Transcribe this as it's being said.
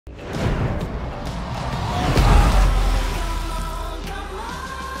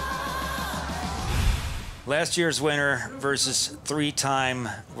Last year's winner versus 3-time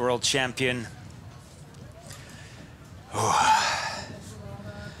world champion. Oh.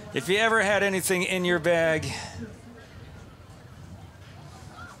 If you ever had anything in your bag,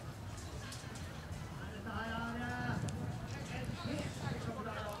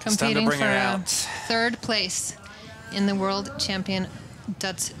 competing for third place in the World Champion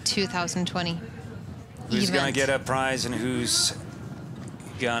Døds 2020. Who's going to get a prize and who's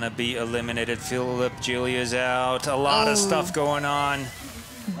going to be eliminated? Philip Julia's out. A lot of stuff going on.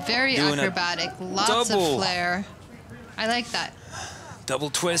 Very acrobatic. Lots of flair. I like that. Double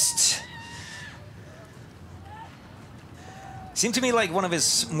twist. Seemed to me like one of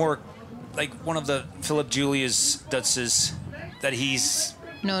his more, like one of the Philip Julia's Dødses that he's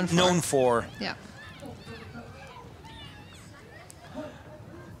known for. Yeah.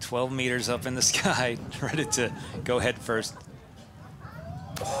 12 meters up in the sky, ready to go head first.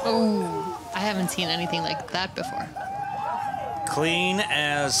 Oh, I haven't seen anything like that before. Clean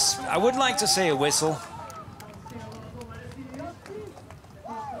as, I would like to say, a whistle.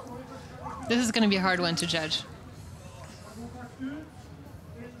 This is going to be a hard one to judge.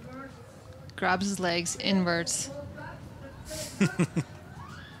 Grabs his legs, inverts.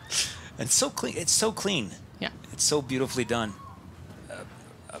 And so clean. It's so clean. Yeah. It's so beautifully done.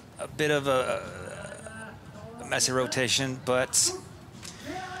 A bit of a messy rotation, but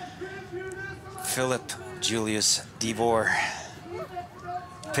Philip Julius Devor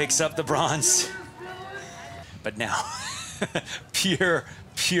picks up the bronze. But now, pure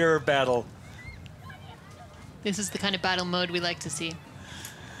battle. This is the kind of battle mode we like to see.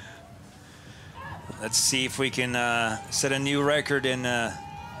 Let's see if we can set a new record in.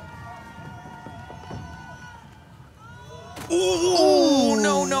 Ooh,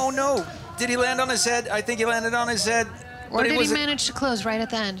 no. Did he land on his head? I think he landed on his head. Or did he manage to close right at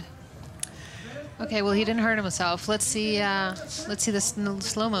the end? Okay, well, he didn't hurt himself. Let's see the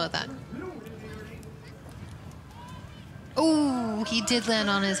slow-mo of that. Ooh, he did land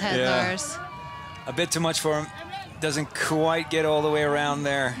on his head, Lars. A bit too much for him. Doesn't quite get all the way around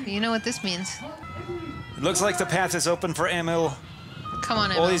there. You know what this means. It looks like the path is open for Emil. Come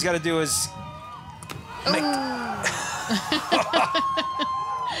on, Emil. All he's got to do is make...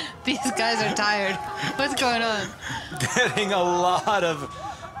 These guys are tired. What's going on? Getting a lot of...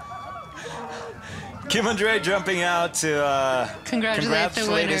 Kim Andre jumping out to congratulate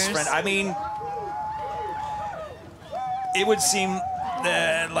the winners. His friend. I mean, it would seem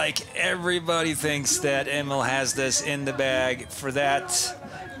that like everybody thinks that Emil has this in the bag for that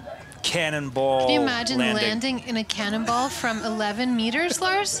cannonball. Can you imagine landing in a cannonball from 11 meters,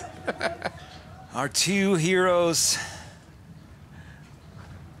 Lars? Our two heroes.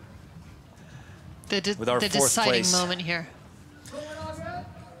 The deciding moment here.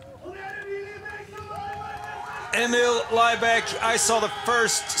 Emil Liebeck, I saw the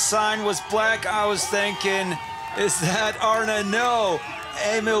first sign was black. I was thinking, is that Arne? No.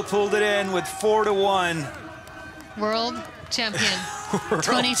 Emil pulled it in with 4-1. World champion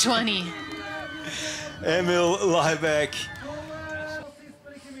 2020. Emil Liebeck.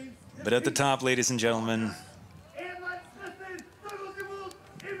 But at the top, ladies and gentlemen,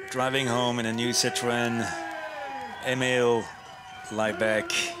 driving home in a new Citroën, Emil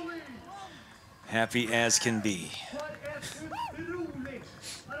Liebeck, happy as can be.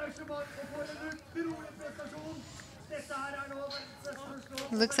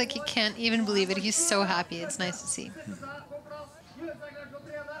 Looks like he can't even believe it. He's so happy. It's nice to see.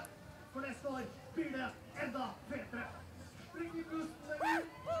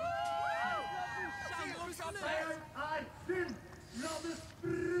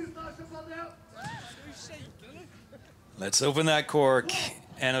 Let's open that cork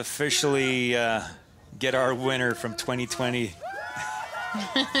and officially get our winner from 2020.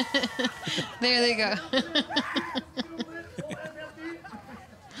 There they go.